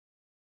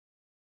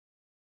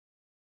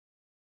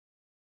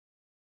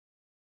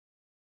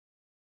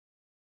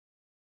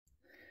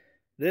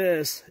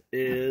This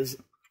is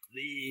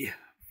the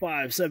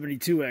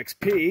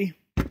 572XP,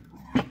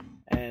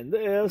 and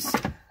this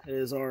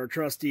is our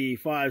trusty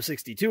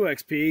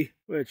 562XP,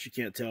 which you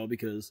can't tell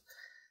because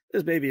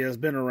this baby has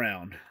been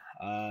around.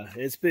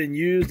 It's been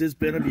used, it's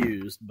been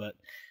abused, but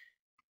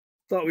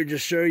thought we'd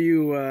just show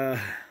you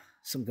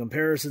some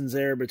comparisons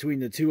there between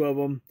the two of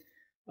them.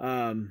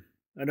 I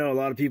know a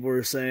lot of people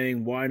are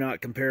saying, why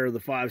not compare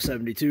the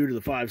 572 to the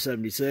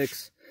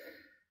 576?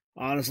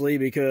 Honestly,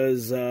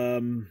 because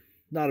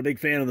not a big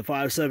fan of the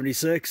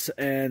 576,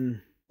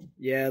 and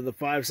yeah, the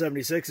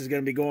 576 is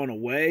going to be going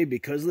away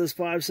because of this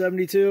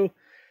 572.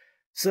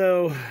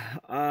 So,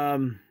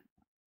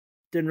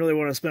 didn't really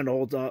want to spend a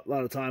whole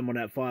lot of time on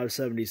that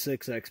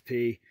 576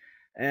 XP.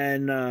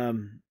 And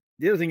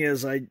the other thing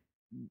is, I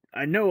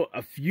know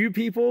a few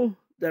people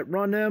that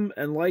run them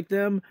and like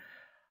them,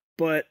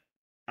 but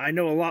I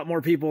know a lot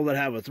more people that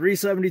have a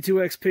 372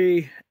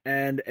 XP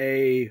and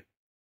a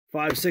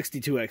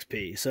 562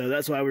 XP. So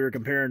that's why we were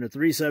comparing the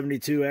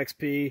 372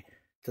 XP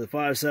to the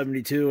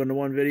 572 in the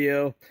one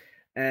video.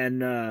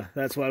 And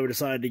that's why we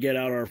decided to get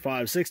out our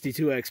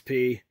 562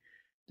 XP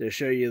to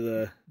show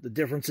you the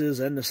differences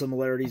and the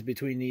similarities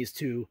between these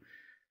two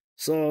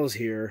saws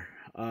here.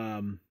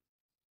 A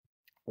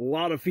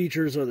lot of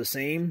features are the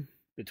same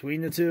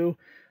between the two.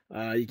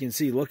 You can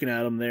see looking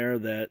at them there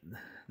that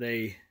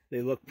they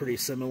look pretty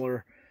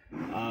similar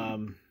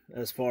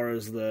as far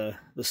as the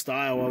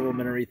style of them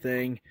and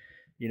everything.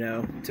 You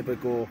know,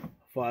 typical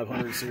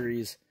 500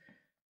 series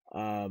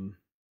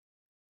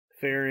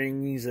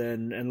fairings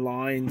and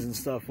lines and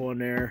stuff on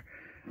there.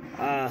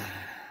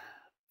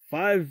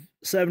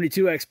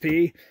 572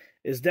 XP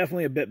is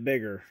definitely a bit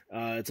bigger.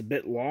 It's a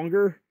bit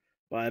longer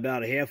by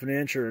about a half an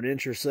inch or an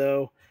inch or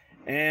so,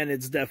 and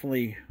it's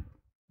definitely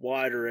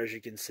wider, as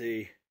you can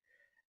see.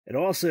 It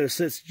also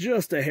sits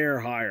just a hair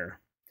higher.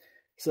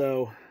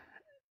 So,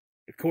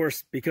 of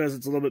course, because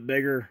it's a little bit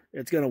bigger,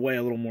 it's going to weigh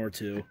a little more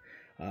too.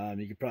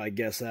 You could probably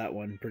guess that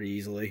one pretty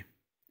easily.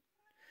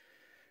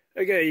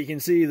 Okay, you can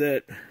see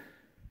that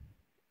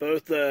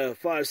both the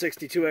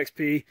 562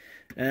 XP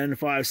and the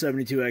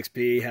 572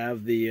 XP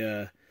have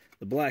the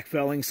black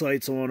felling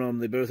sights on them.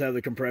 They both have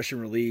the compression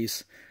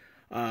release.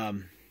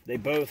 They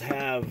both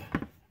have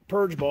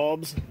purge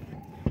bulbs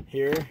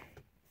here.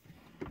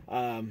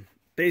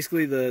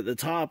 Basically, the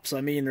tops,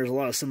 I mean, there's a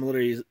lot of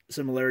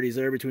similarities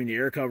there between the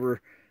air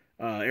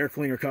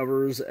cleaner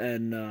covers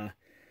and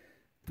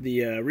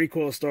the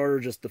recoil starter.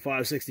 Just the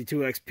 562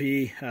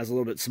 XP has a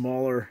little bit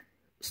smaller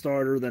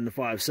starter than the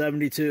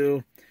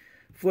 572.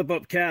 Flip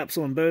up caps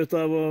on both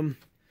of them.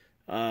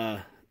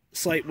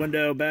 Sight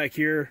window back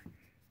here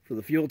for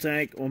the fuel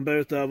tank on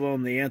both of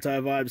them. The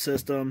anti-vibe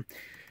system.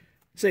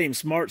 Same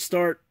smart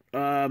start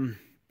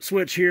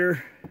switch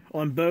here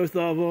on both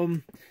of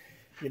them.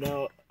 You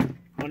know,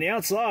 on the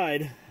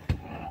outside,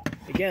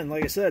 again,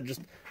 like I said,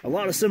 just a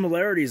lot of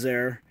similarities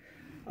there.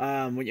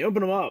 When you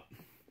open them up,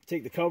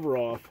 take the cover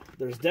off,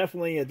 there's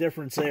definitely a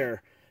difference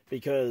there,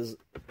 because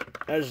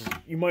as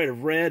you might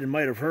have read and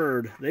might have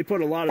heard, they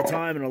put a lot of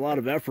time and a lot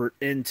of effort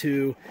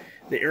into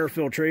the air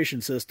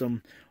filtration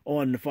system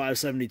on the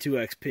 572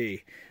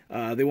 XP.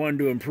 They wanted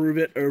to improve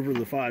it over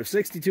the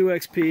 562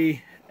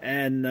 XP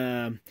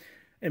and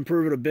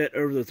improve it a bit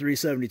over the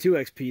 372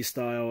 XP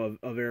style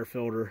of air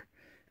filter.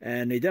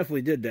 And they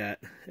definitely did that.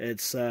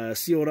 It's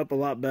sealed up a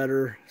lot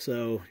better,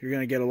 so you're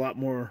going to get a lot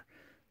more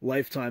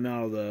lifetime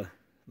out of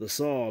the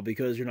saw,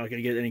 because you're not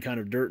going to get any kind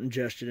of dirt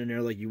ingestion in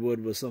there like you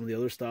would with some of the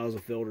other styles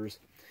of filters.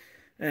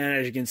 And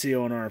as you can see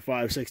on our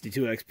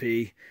 562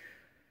 XP,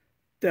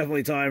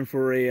 definitely time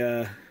for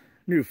a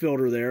new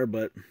filter there,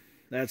 but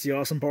that's the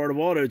awesome part of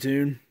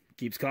Autotune.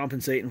 Keeps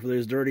compensating for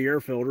those dirty air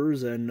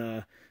filters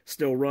and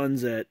still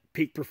runs at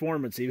peak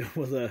performance even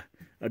with a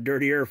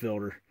dirty air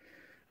filter.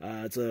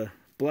 It's a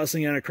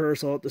blessing and a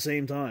curse all at the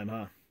same time,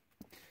 huh?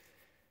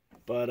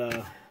 But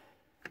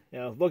you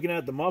know, looking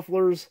at the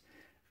mufflers,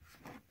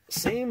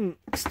 same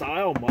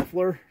style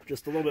muffler,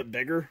 just a little bit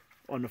bigger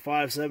on the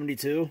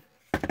 572.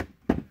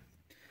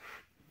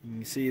 You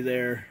can see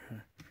there,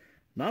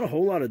 not a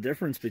whole lot of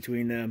difference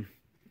between them.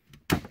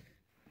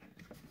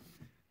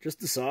 Just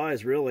the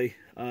size, really.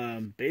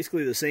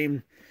 Basically the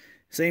same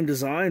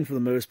design for the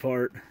most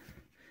part.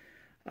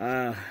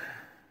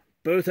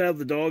 Both have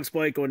the dog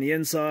spike on the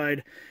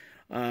inside.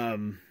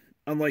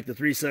 Unlike the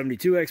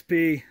 372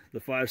 XP,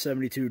 the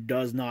 572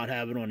 does not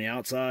have it on the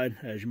outside,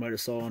 as you might have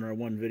saw in our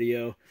one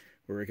video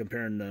where we're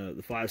comparing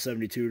the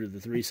 572 to the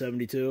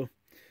 372.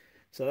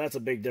 So that's a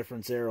big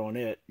difference there on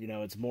it. You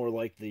know, it's more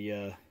like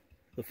the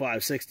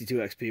 562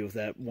 XP with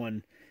that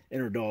one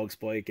inner dog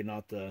spike and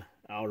not the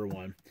outer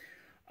one.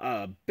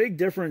 Big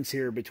difference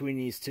here between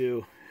these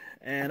two,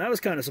 and I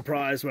was kind of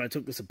surprised when I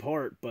took this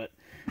apart, but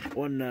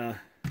on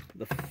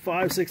the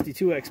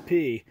 562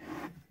 XP,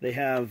 they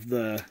have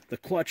the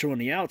clutch on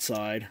the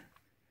outside. A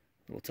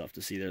little tough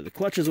to see there. The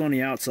clutch is on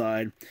the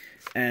outside,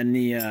 and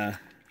the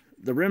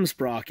rim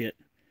sprocket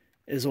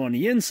is on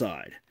the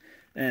inside.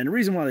 And the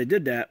reason why they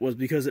did that was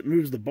because it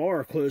moves the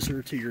bar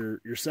closer to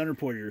your center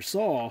point of your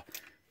saw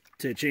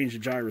to change the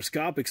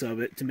gyroscopics of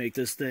it to make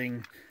this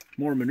thing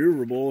more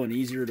maneuverable and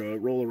easier to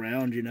roll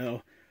around, you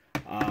know.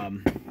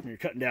 You're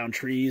cutting down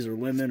trees or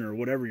lemon or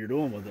whatever you're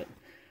doing with it.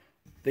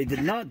 They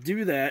did not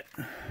do that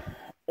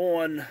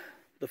on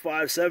the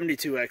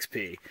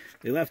 572XP.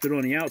 They left it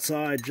on the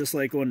outside just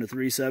like on the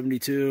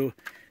 372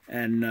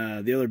 and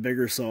the other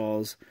bigger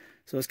saws.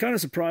 So I was kind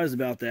of surprised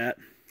about that.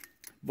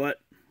 But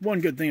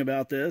one good thing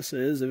about this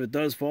is if it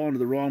does fall into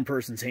the wrong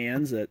person's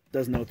hands that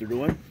doesn't know what they're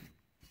doing,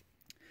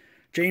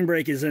 chain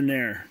brake is in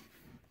there.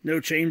 No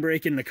chain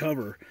brake in the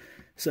cover.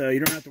 So you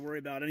don't have to worry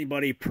about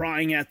anybody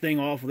prying that thing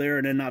off there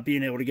and then not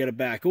being able to get it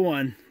back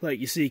on like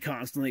you see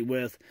constantly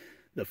with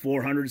the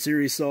 400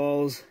 series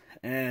saws.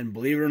 And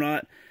believe it or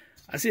not,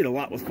 I see it a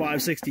lot with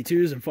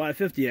 562s and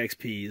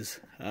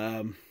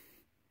 550XPs.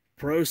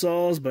 Pro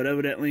saws, but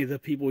evidently the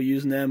people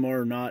using them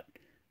are not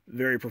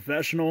very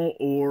professional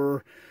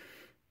or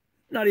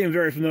not even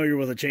very familiar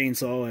with a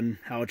chainsaw and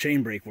how a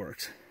chain brake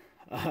works.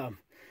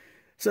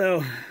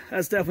 So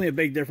that's definitely a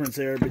big difference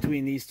there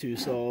between these two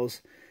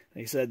saws.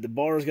 Like I said, the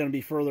bar is going to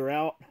be further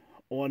out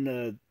on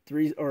the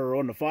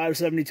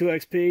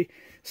 572XP,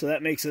 so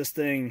that makes this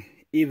thing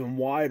even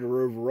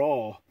wider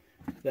overall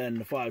than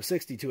the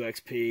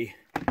 562XP.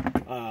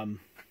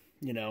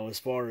 You know, as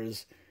far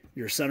as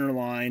your center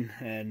line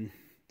and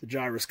the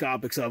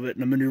gyroscopics of it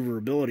and the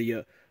maneuverability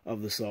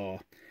of the saw.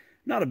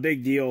 Not a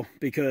big deal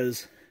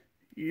because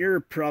you're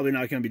probably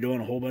not going to be doing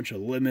a whole bunch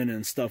of lemon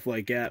and stuff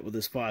like that with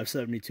this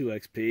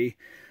 572XP.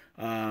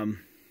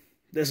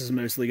 This is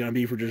mostly going to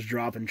be for just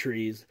dropping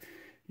trees,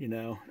 you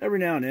know. Every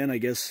now and then, I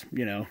guess,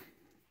 you know,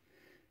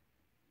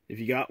 if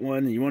you got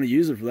one and you want to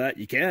use it for that,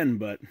 you can,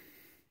 but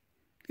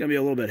it's going to be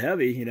a little bit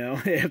heavy, you know.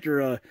 After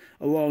a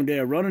long day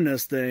of running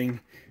this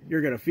thing,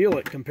 you're going to feel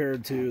it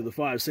compared to the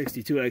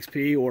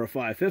 562XP or a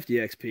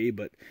 550XP,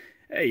 but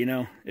hey, you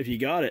know, if you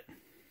got it,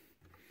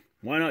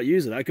 why not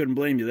use it? I couldn't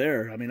blame you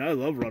there. I mean, I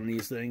love running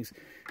these things.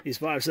 These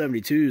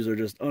 572s are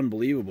just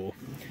unbelievable.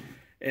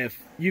 If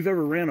you've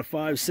ever ran a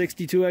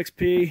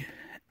 562XP,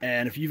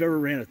 and if you've ever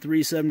ran a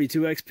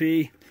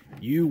 372XP,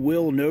 you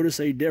will notice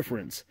a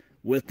difference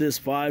with this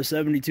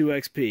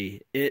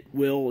 572XP. It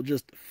will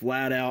just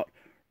flat out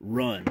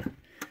run.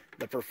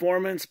 The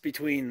performance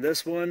between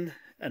this one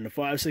and the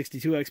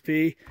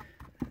 562XP,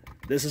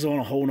 this is on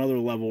a whole nother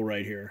level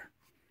right here.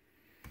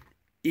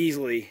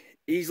 Easily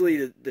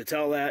to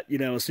tell that, you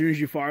know, as soon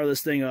as you fire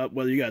this thing up,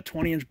 whether you got a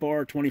 20-inch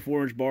bar,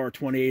 24-inch bar,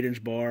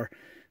 28-inch bar,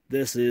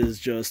 this is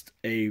just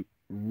a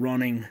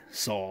running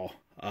saw.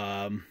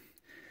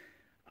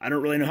 I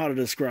don't really know how to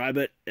describe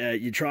it.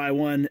 You try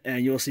one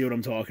and you'll see what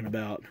I'm talking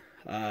about.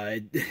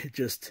 I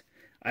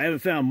haven't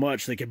found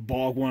much that can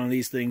bog one of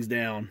these things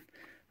down.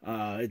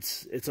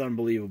 It's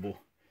unbelievable.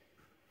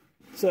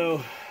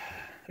 So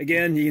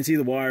again, you can see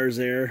the wires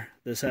there.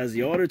 This has the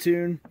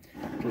Autotune,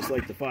 just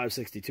like the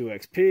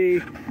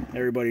 562XP.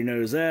 Everybody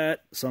knows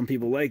that. Some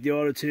people like the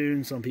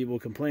Autotune. Some people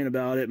complain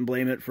about it and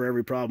blame it for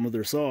every problem with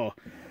their saw.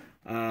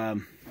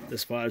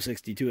 This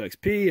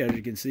 562XP, as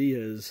you can see,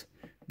 has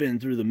been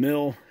through the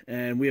mill,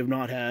 and we have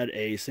not had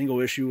a single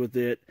issue with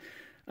it.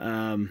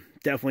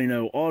 Definitely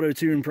no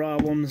Autotune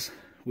problems.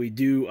 We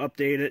do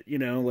update it, you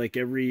know, like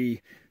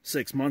every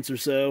 6 months or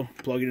so.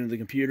 Plug it into the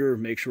computer,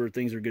 make sure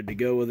things are good to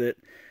go with it.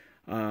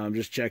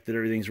 Just check that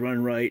everything's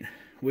running right.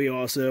 We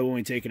also, when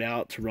we take it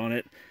out to run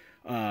it,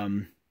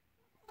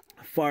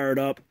 fire it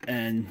up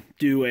and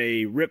do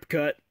a rip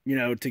cut, you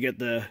know, to get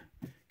the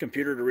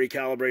computer to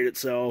recalibrate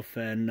itself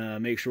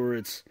and make sure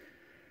it's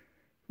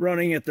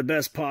running at the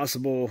best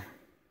possible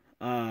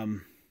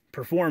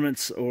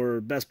performance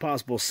or best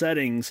possible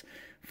settings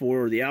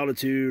for the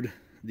altitude,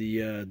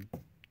 the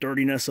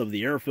dirtiness of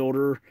the air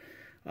filter,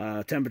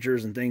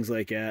 temperatures and things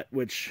like that,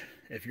 which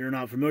if you're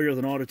not familiar with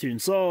an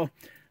Autotune saw,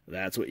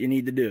 that's what you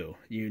need to do.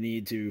 You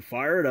need to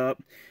fire it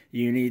up.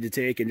 You need to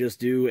take and just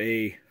do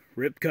a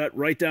rip cut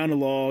right down the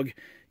log,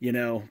 you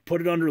know,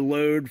 put it under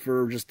load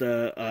for just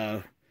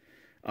a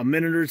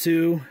minute or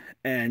two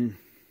and,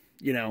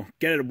 you know,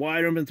 get it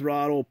wide open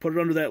throttle, put it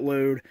under that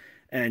load,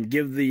 and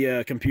give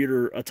the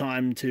computer a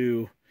time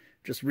to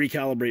just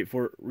recalibrate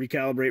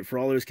for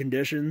all those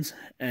conditions,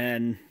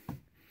 and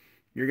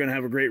you're going to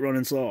have a great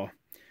running saw.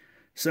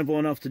 Simple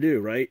enough to do,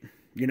 right?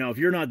 You know, if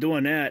you're not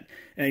doing that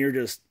and you're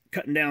just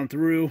cutting down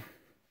through,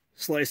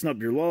 slicing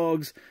up your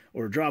logs,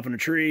 or dropping a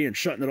tree and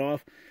shutting it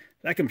off,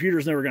 that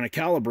computer's never going to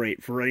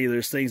calibrate for any of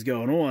those things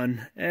going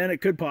on, and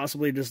it could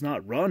possibly just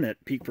not run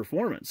at peak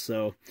performance.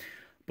 So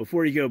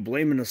before you go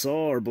blaming the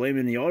saw or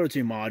blaming the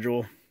Autotune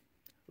module,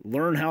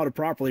 learn how to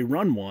properly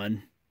run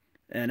one,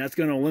 and that's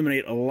going to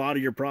eliminate a lot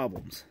of your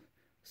problems.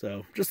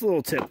 So just a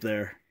little tip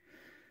there.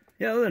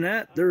 Yeah, other than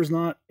that, there's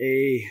not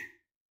a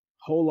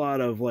whole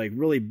lot of like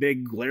really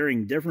big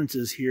glaring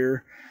differences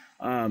here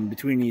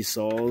between these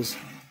saws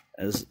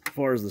as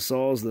far as the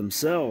saws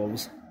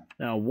themselves.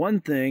 Now,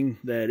 one thing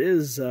that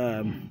is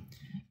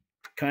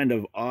kind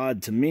of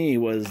odd to me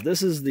was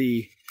this is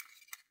the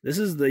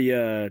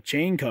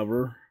chain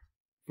cover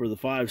for the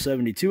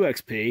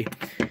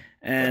 572XP,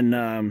 and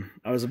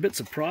I was a bit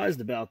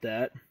surprised about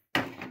that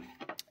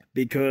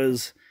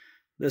because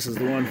this is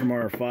the one from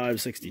our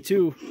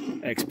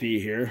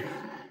 562XP here,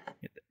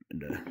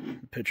 into the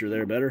picture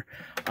there better.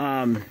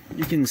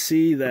 You can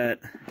see that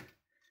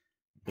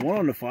the one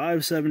on the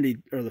 570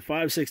 or the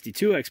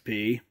 562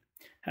 XP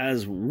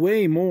has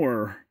way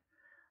more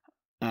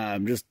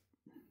just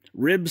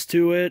ribs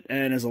to it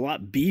and is a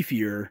lot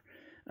beefier.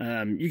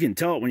 You can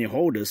tell it when you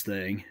hold this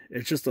thing.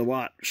 It's just a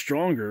lot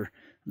stronger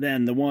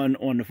than the one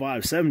on the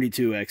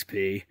 572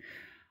 XP.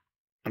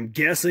 I'm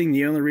guessing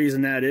the only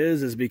reason that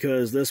is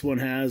because this one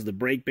has the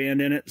brake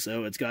band in it,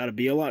 so it's got to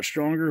be a lot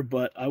stronger,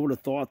 but I would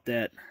have thought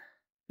that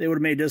they would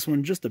have made this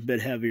one just a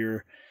bit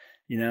heavier.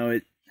 You know,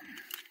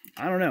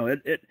 I don't know,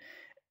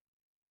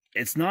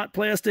 it's not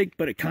plastic,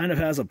 but it kind of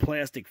has a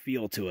plastic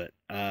feel to it.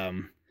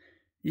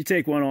 You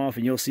take one off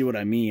and you'll see what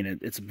I mean.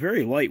 It's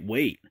very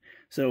lightweight,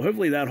 so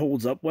hopefully that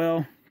holds up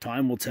well.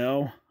 Time will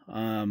tell.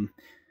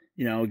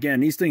 You know, again,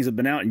 these things have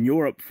been out in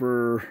Europe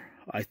for,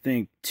 I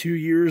think, 2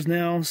 years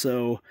now,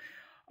 so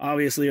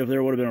obviously if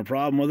there would have been a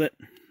problem with it,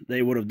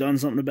 they would have done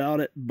something about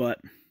it. But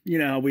you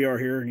know how we are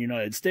here in the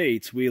United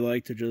States. We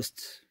like to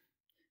just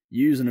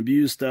use and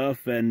abuse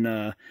stuff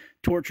and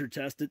torture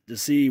test it to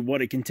see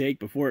what it can take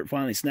before it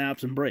finally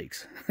snaps and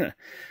breaks.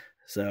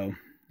 So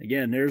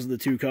again, there's the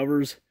two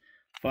covers,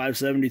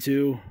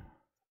 572,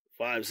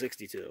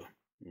 562.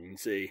 You can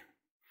see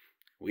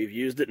we've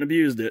used it and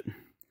abused it.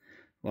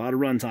 A lot of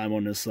runtime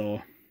on this saw.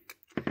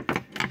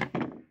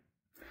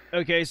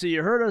 Okay, so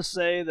you heard us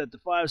say that the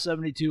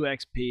 572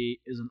 XP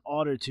is an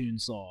Autotune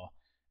saw.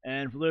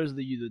 And for those of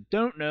you that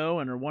don't know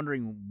and are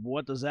wondering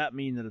what does that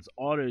mean that it's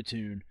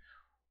Autotune,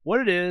 what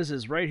it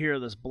is right here,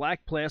 this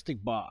black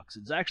plastic box.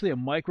 It's actually a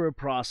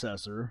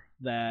microprocessor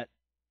that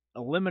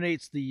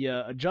eliminates the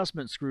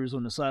adjustment screws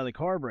on the side of the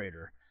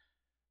carburetor.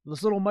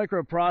 This little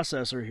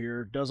microprocessor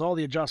here does all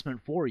the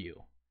adjustment for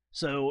you.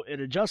 So it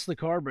adjusts the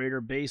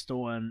carburetor based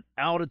on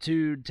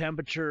altitude,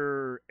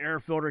 temperature, air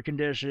filter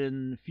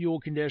condition, fuel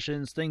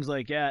conditions, things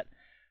like that,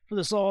 for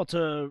the saw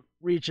to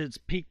reach its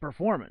peak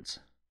performance.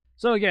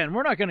 So again,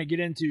 we're not going to get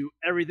into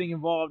everything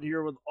involved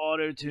here with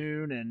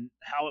Autotune and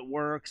how it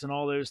works and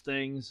all those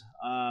things.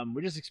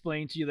 We just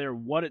explained to you there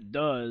what it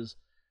does.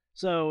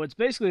 So it's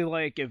basically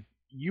like if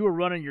you were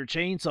running your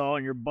chainsaw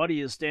and your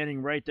buddy is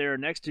standing right there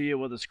next to you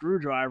with a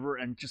screwdriver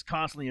and just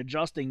constantly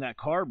adjusting that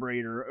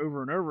carburetor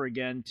over and over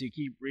again to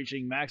keep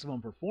reaching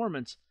maximum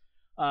performance.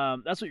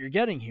 That's what you're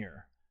getting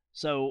here.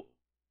 So,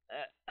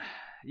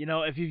 you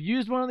know, if you've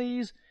used one of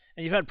these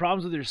and you've had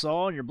problems with your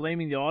saw and you're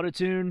blaming the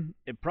Autotune,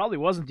 it probably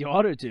wasn't the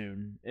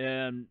Autotune.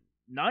 And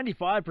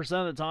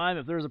 95% of the time,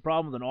 if there's a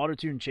problem with an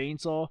Autotune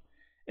chainsaw,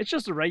 it's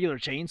just a regular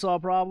chainsaw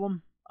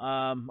problem.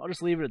 I'll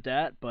just leave it at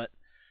that, but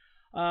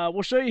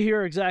we'll show you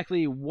here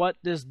exactly what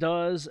this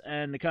does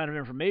and the kind of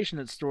information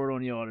that's stored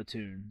on the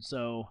Autotune.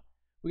 So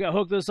we got to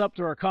hook this up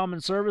to our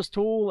common service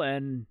tool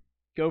and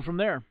go from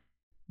there.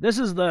 This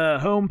is the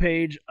home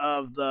page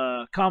of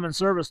the common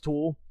service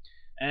tool.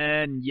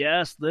 And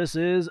yes, this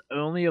is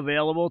only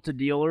available to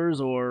dealers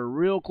or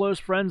real close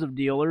friends of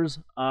dealers.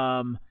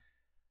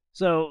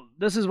 So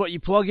this is what you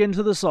plug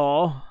into the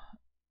saw,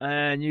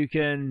 and you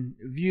can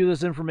view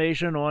this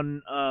information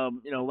on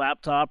you know,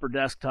 laptop or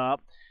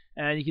desktop.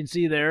 And you can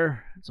see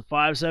there, it's a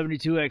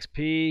 572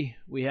 XP.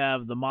 We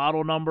have the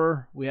model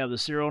number, we have the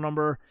serial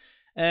number,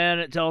 and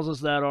it tells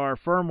us that our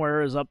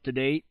firmware is up to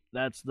date.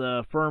 That's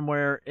the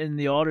firmware in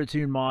the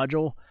Autotune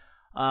module.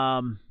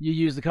 You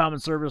use the common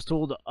service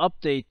tool to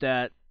update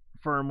that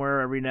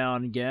firmware every now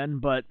and again,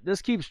 but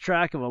this keeps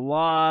track of a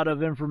lot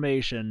of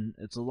information.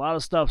 It's a lot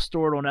of stuff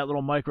stored on that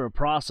little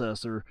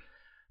microprocessor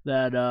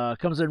that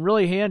comes in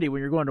really handy when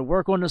you're going to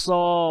work on the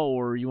saw,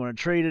 or you want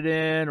to trade it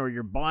in, or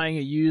you're buying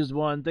a used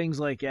one, things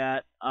like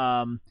that.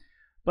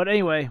 But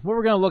anyway, what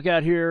we're going to look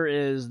at here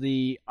is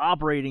the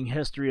operating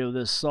history of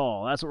this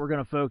saw. That's what we're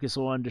going to focus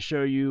on to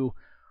show you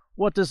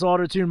what this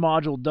Autotune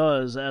module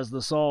does as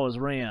the saw is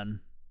ran.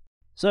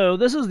 So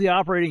this is the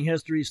operating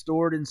history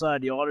stored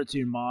inside the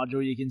Autotune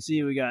module. You can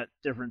see we got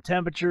different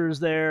temperatures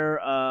there.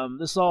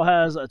 This saw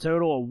has a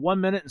total of 1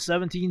 minute and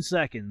 17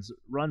 seconds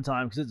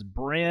runtime because it's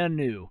brand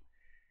new.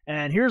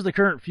 And here's the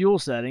current fuel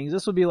settings.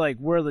 This would be like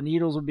where the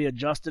needles would be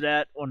adjusted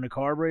at on the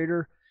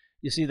carburetor.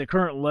 You see the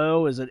current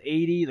low is at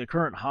 80. The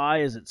current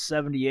high is at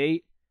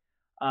 78.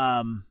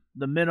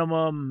 The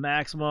minimum,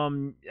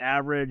 maximum,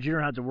 average, you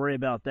don't have to worry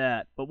about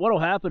that. But what will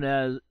happen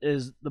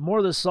is the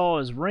more this saw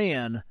is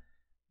ran,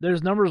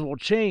 those numbers will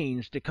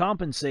change to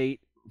compensate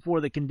for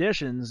the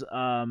conditions.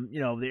 You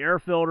know, the air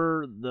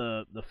filter,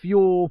 the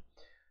fuel,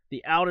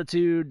 the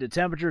altitude, the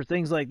temperature,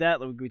 things like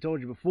that, like we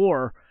told you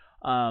before.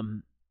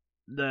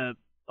 The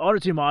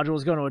Autotune module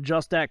is going to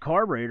adjust that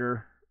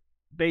carburetor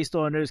based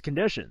on those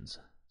conditions.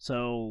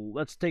 So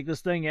let's take this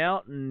thing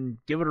out and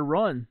give it a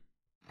run.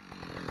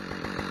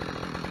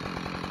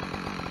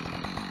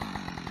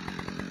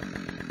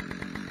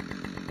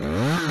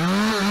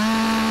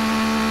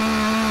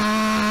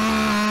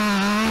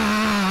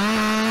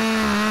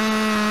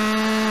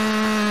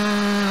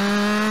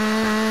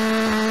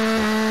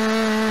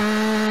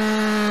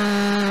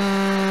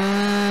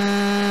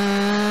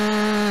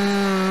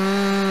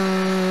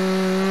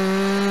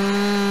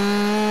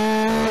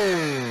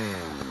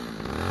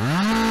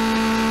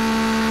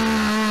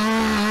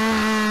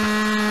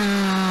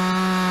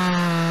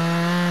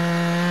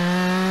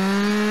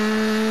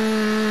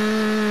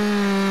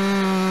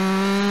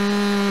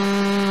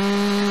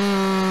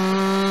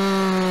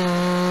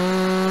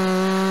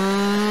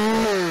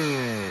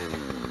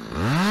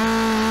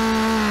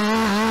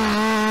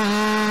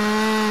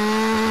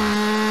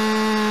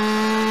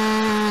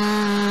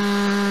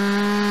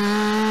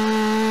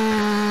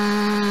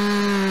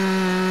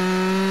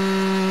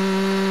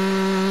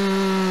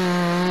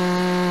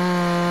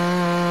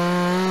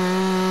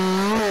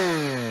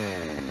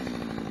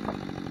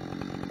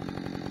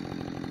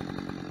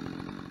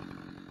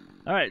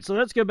 Alright, so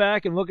let's go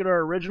back and look at our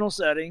original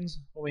settings.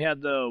 When we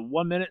had the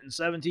 1 minute and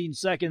 17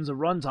 seconds of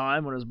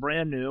runtime when it was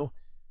brand new,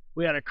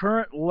 we had a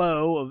current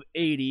low of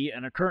 80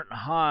 and a current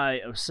high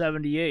of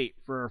 78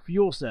 for our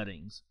fuel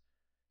settings.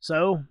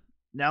 So,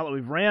 now that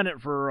we've ran it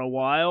for a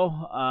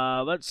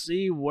while, let's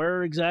see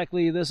where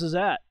exactly this is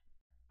at.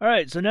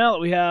 Alright, so now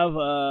that we have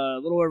a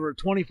little over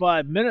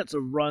 25 minutes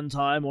of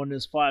runtime on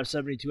this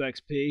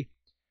 572XP,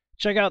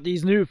 check out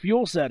these new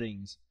fuel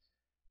settings.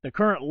 The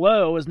current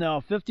low is now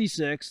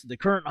 56, the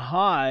current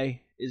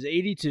high is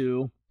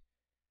 82,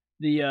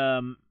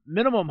 the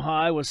minimum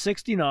high was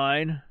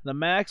 69, the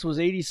max was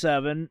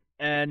 87,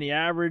 and the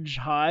average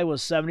high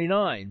was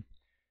 79.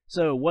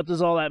 So what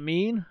does all that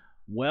mean?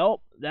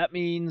 Well, that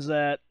means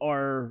that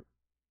our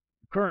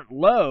current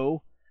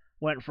low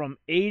went from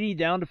 80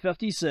 down to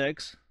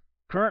 56,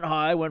 current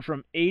high went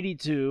from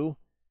 82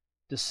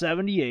 to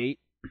 78.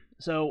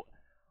 So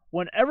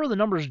whenever the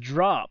numbers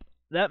drop,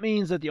 that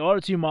means that the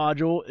Autotune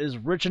module is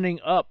richening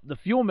up the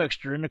fuel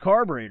mixture in the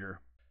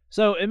carburetor.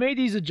 So it made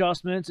these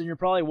adjustments, and you're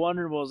probably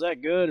wondering, well, is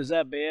that good? Is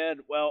that bad?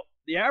 Well,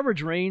 the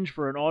average range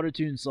for an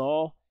Autotune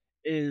saw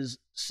is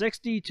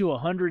 60 to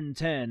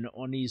 110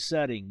 on these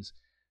settings.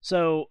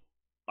 So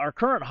our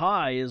current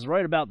high is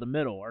right about the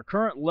middle. Our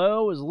current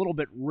low is a little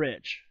bit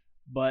rich,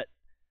 but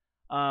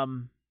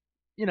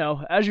you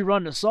know, as you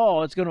run the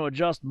saw, it's going to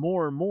adjust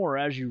more and more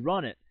as you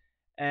run it.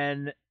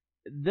 And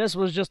this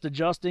was just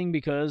adjusting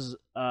because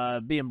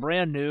being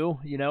brand new,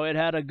 you know, it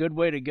had a good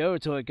way to go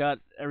till it got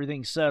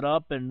everything set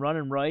up and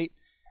running right,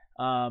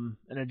 and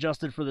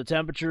adjusted for the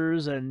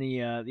temperatures and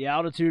the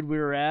altitude we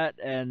were at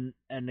and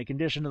the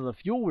condition of the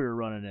fuel we were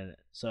running in it.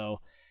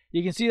 So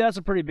you can see that's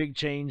a pretty big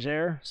change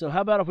there. So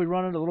how about if we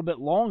run it a little bit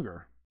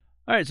longer?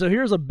 All right, so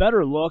here's a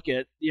better look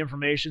at the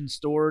information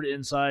stored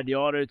inside the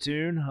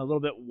Autotune, a little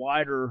bit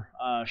wider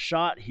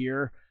shot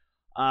here.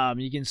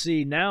 You can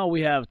see now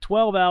we have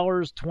 12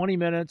 hours, 20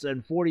 minutes,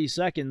 and 40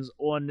 seconds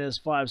on this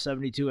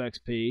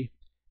 572XP.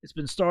 It's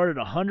been started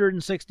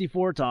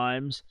 164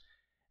 times,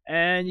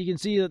 and you can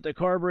see that the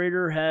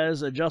carburetor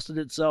has adjusted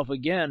itself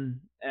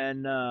again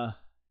and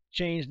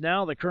changed.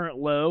 Now the current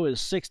low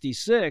is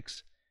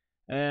 66,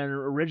 and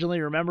originally,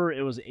 remember,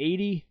 it was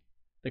 80.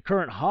 The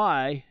current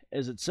high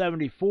is at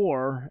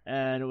 74,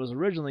 and it was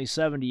originally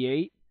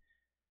 78.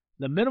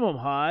 The minimum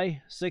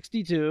high,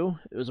 62.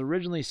 It was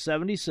originally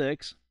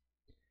 76.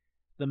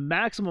 The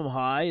maximum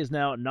high is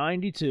now at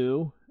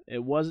 92.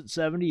 It was at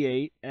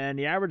 78, and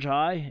the average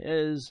high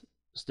is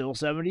still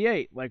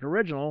 78, like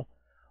original,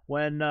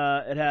 when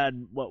it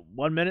had,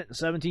 1 minute and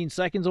 17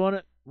 seconds on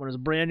it, when it was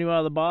brand new out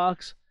of the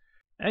box.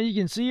 And you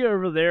can see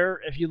over there,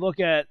 if you look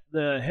at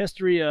the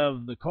history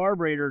of the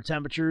carburetor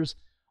temperatures,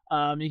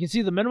 you can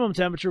see the minimum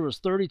temperature was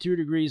 32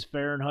 degrees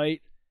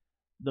Fahrenheit.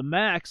 The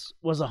max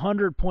was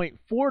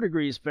 100.4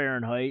 degrees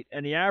Fahrenheit,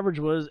 and the average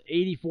was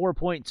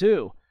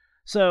 84.2.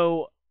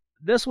 So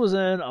this was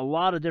in a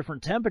lot of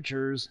different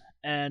temperatures,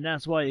 and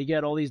that's why you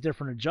get all these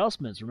different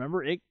adjustments.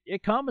 Remember,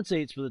 it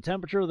compensates for the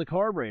temperature of the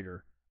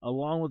carburetor,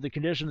 along with the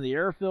condition of the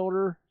air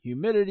filter,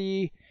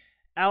 humidity,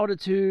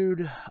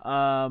 altitude,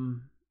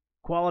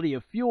 quality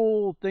of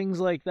fuel, things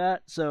like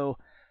that. So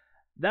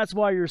that's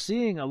why you're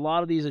seeing a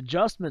lot of these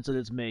adjustments that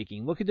it's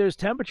making. Look at those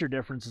temperature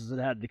differences it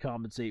had to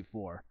compensate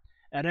for.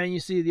 And then you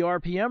see the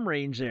RPM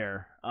range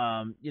there.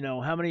 You know,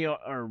 how many,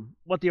 or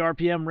what the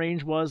RPM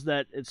range was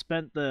that it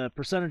spent the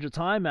percentage of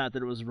time at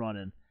that it was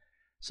running.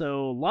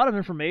 So a lot of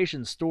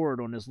information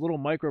stored on this little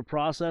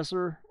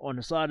microprocessor on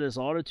the side of this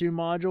Autotune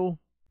module.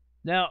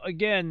 Now,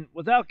 again,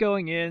 without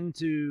going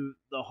into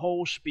the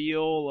whole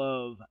spiel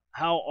of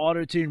how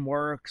Autotune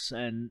works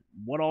and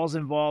what all's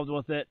involved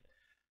with it,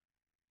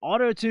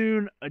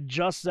 Autotune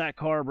adjusts that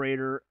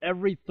carburetor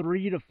every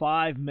 3 to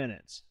 5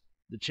 minutes.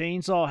 The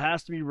chainsaw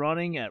has to be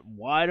running at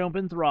wide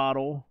open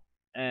throttle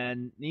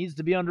and needs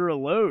to be under a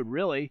load,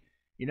 really.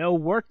 You know,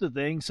 work the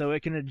thing so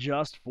it can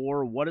adjust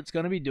for what it's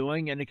going to be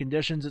doing and the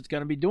conditions it's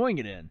going to be doing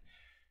it in.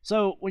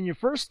 So when you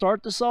first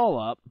start the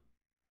saw up,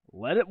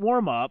 let it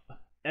warm up,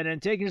 and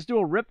then take and just do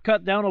a rip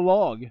cut down a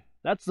log.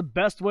 That's the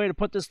best way to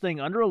put this thing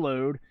under a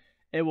load.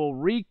 It will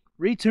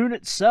retune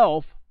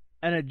itself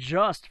and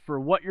adjust for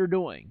what you're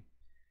doing.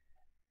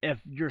 If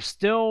you're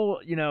still,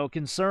 you know,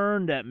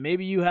 concerned that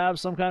maybe you have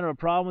some kind of a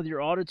problem with your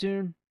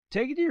Autotune,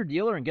 take it to your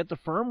dealer and get the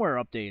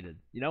firmware updated.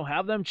 You know,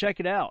 have them check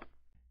it out.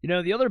 You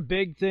know, the other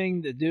big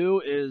thing to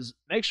do is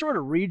make sure to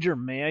read your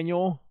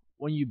manual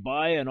when you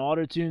buy an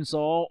Autotune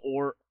saw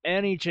or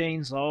any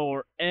chainsaw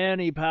or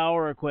any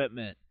power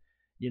equipment.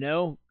 You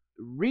know,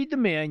 read the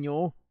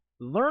manual,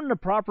 learn the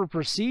proper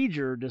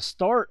procedure to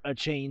start a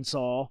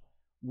chainsaw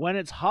when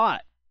it's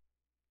hot.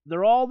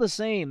 They're all the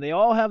same. They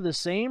all have the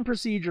same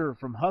procedure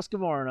from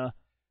Husqvarna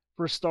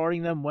for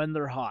starting them when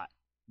they're hot.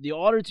 The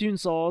Autotune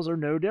saws are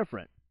no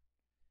different.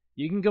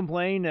 You can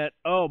complain that,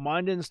 oh,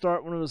 mine didn't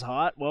start when it was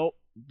hot. Well,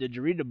 did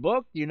you read the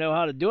book? Do you know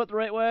how to do it the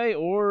right way?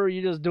 Or are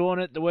you just doing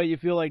it the way you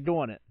feel like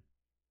doing it?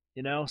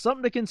 You know,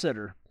 something to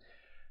consider.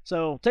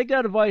 So take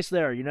that advice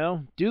there, you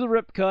know. Do the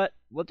rip cut.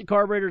 Let the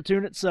carburetor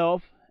tune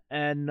itself.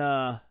 And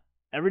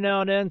every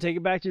now and then, take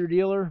it back to your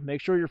dealer.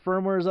 Make sure your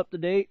firmware is up to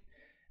date.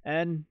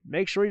 and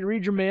make sure you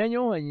read your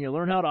manual and you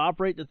learn how to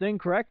operate the thing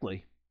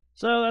correctly.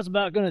 So that's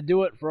about going to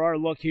do it for our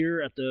look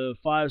here at the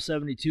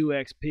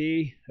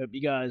 572XP. Hope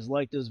you guys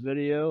liked this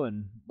video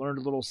and learned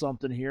a little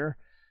something here.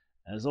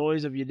 As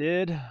always, if you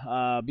did,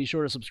 be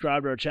sure to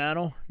subscribe to our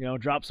channel.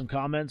 Drop some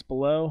comments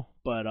below.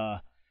 But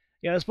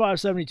yeah, this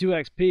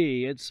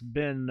 572XP, it's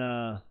been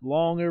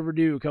long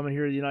overdue coming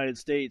here to the United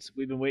States.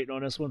 We've been waiting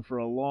on this one for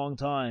a long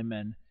time,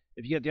 and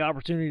if you get the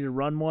opportunity to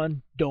run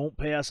one, don't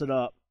pass it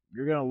up.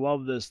 You're going to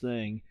love this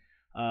thing.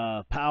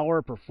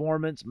 Power,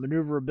 performance,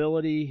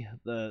 maneuverability,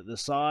 the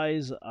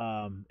size,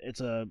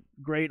 it's a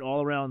great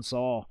all-around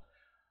saw.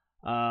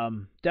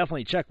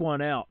 Definitely check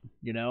one out.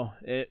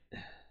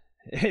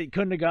 It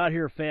couldn't have got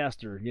here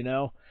faster.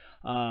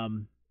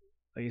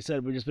 Like I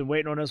said, we've just been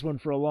waiting on this one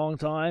for a long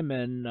time,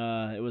 and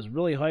it was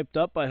really hyped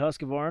up by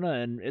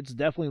Husqvarna, and it's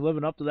definitely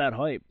living up to that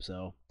hype.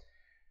 So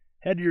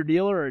head to your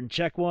dealer and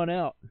check one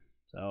out.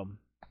 So,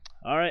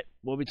 all right,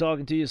 we'll be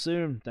talking to you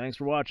soon. Thanks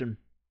for watching.